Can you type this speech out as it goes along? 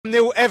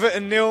Nil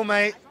Everton nil,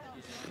 mate.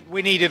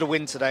 We needed a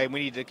win today, and we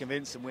needed a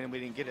convincing win, and we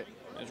didn't get it.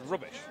 It was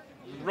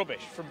rubbish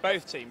from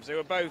both teams. They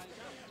were both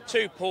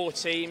two poor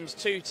teams,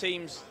 two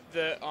teams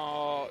that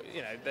are,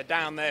 they're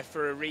down there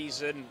for a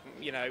reason,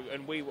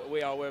 and we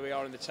are where we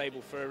are in the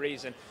table for a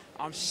reason.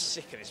 I'm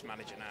sick of this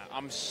manager now.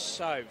 I'm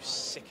so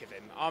sick of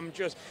him.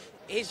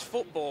 His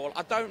football,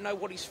 I don't know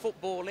what his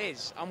football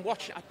is. I'm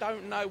watching, I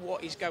don't know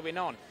what is going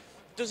on.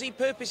 Does he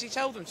purposely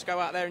tell them to go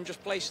out there and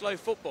just play slow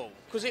football?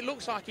 Because it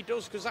looks like he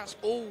does, because that's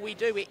all we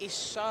do. It is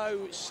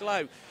so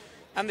slow.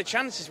 And the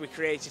chances we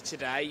created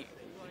today,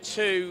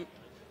 two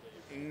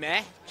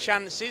meh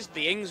chances.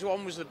 The Ings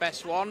one was the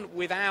best one.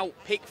 Without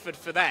Pickford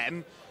for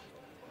them,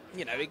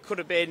 it could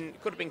have been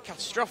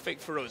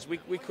catastrophic for us.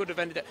 We could have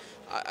ended up.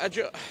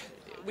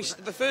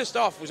 The first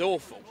half was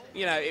awful.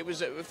 It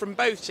was from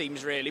both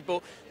teams really,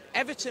 but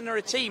Everton are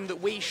a team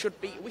that we should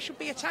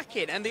be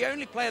attacking, and the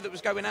only player that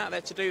was going out there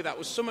to do that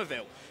was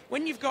Somerville.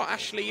 When you've got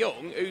Ashley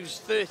Young, who's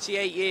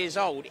 38 years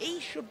old, he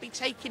should be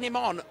taking him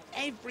on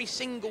every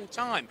single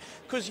time,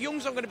 because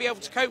Young's not going to be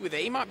able to cope with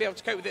it. He might be able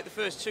to cope with it the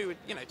first two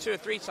or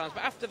three times,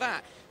 but after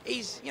that,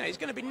 he's going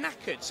to be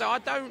knackered. So I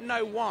don't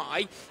know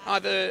why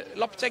either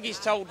Lopetegui's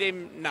told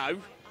him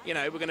no,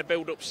 we're going to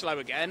build up slow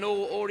again,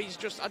 or he's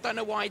just, I don't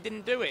know why he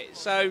didn't do it.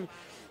 So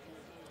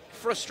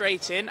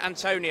frustrating.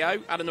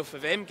 Antonio had enough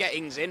of him. Get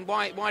Ings in.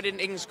 Why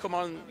didn't Ings come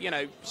on,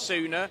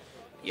 sooner?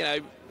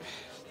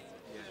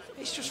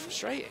 It's just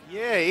frustrating.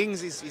 Yeah,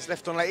 Ings is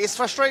left on late. It's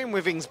frustrating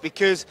with Ings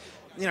because,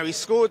 he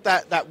scored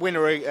that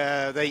winner,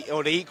 the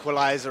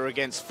equaliser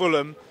against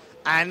Fulham,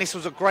 and this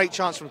was a great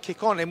chance from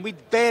kick on, and we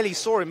barely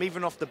saw him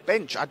even off the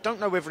bench. I don't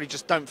know whether he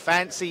just don't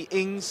fancy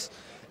Ings.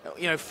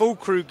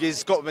 Fulkrug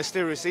has got a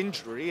mysterious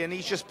injury, and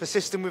he's just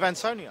persisting with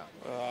Antonio.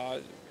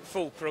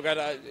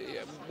 Fulkrug,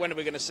 when are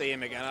we going to see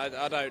him again?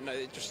 I don't know.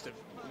 Just a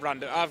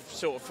random. I've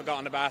sort of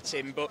forgotten about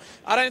him, but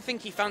I don't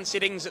think he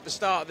fancied Ings at the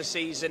start of the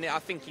season. I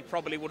think he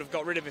probably would have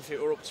got rid of him if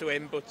it were up to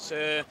him, but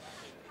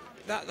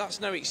that's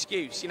no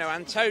excuse.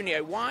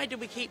 Antonio, why do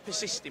we keep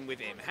persisting with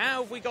him?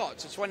 How have we got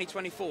to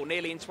 2024,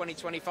 nearly in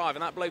 2025,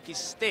 and that bloke is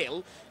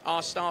still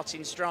our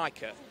starting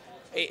striker?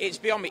 It's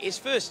beyond me. His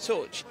first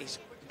touch is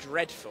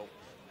dreadful.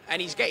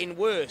 And he's getting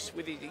worse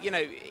with his,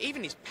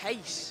 even his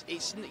pace.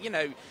 It's,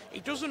 he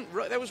doesn't.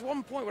 There was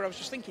one point where I was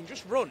just thinking,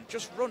 just run,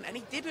 and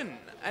he didn't.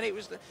 And it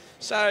was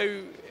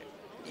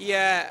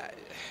yeah.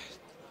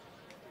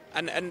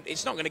 And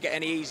it's not going to get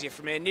any easier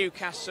from here.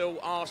 Newcastle,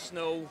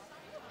 Arsenal.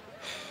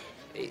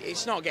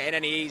 It's not getting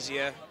any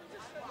easier.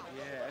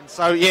 Yeah. And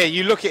so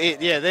you look at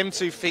it. Yeah, them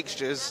two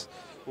fixtures,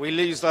 we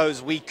lose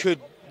those, we could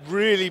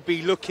really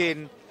be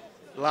looking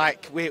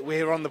like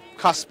we're on the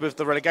cusp of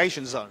the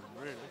relegation zone.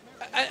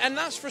 And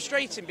that's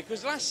frustrating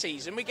because last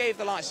season we gave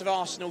the likes of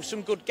Arsenal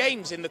some good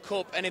games in the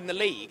Cup and in the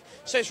League.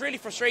 So it's really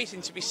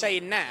frustrating to be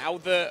saying now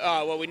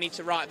that, we need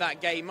to write that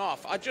game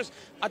off.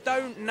 I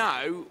don't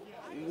know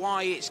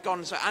why it's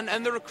gone so.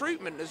 And the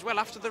recruitment as well.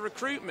 After the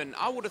recruitment,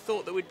 I would have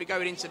thought that we'd be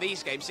going into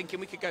these games thinking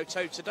we could go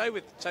toe-to-toe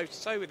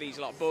with these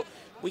lot. But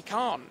we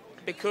can't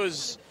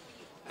because,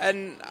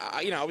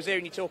 I was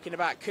hearing you talking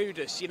about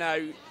Kudus,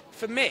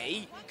 For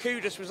me,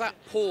 Kudus was that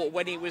poor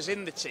when he was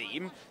in the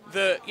team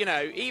that,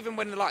 even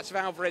when the likes of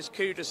Alvarez,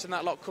 Kudus and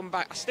that lot come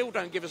back, I still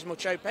don't give as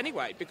much hope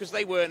anyway because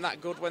they weren't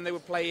that good when they were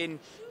playing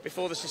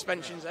before the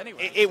suspensions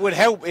anyway. It would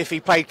help if he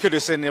played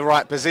Kudus in the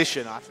right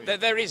position, I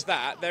think. There is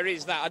that.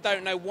 I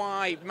don't know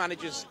why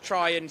managers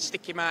try and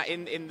stick him out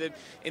in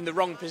the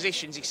wrong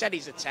positions. He said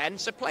he's a 10,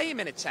 so play him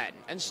in a 10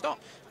 and stop.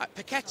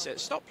 Paqueta,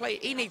 stop playing.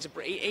 He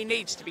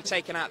needs to be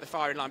taken out of the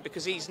firing line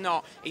because he's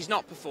not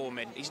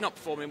performing. He's not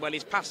performing well.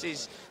 His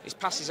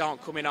passes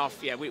aren't coming off.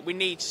 Yeah, we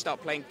need to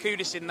stop playing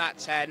Kudus in that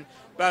 10,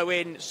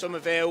 Bowen,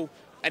 Somerville,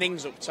 and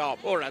Ings up top.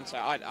 Or Anto,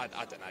 I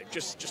don't know.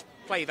 Just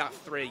play that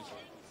 3.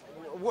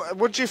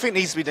 What do you think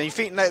needs to be done? You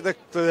think that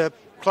the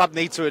club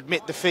need to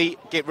admit defeat,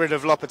 get rid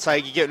of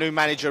Lopetegui, get a new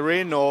manager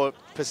in, or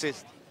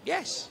persist?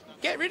 Yes,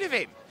 get rid of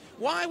him.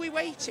 Why are we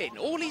waiting?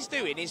 All he's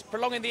doing is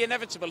prolonging the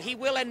inevitable. He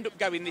will end up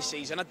going this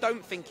season. I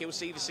don't think he'll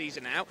see the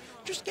season out.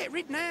 Just get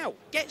rid now.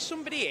 Get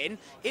somebody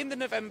in the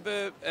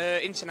November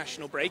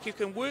international break who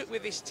can work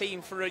with this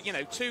team for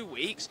 2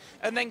 weeks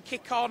and then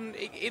kick on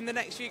in the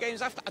next few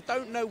games after. I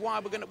don't know why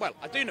we're going to. Well,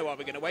 I do know why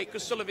we're going to wait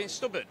because Sullivan's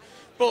stubborn.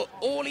 But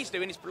all he's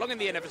doing is prolonging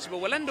the inevitable.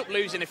 We'll end up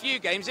losing a few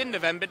games in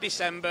November,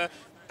 December.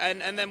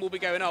 And then we'll be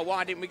going,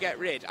 why didn't we get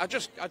rid?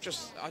 It's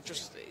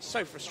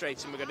so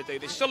frustrating we're going to do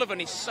this.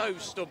 Sullivan is so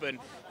stubborn,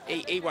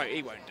 he won't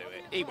do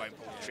it. He won't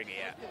pull the trigger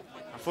yet.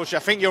 Unfortunately, I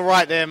think you're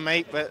right there,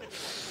 mate, but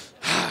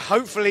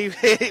hopefully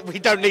we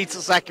don't need to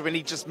sack him and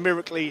he just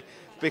miraculously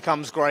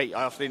becomes great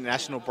after the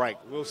international break.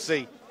 We'll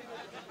see.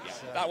 Yeah,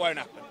 that won't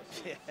happen.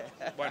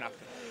 Won't happen.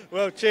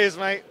 Well, cheers,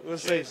 mate. We'll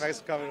see. Cheers.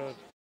 Thanks for coming on.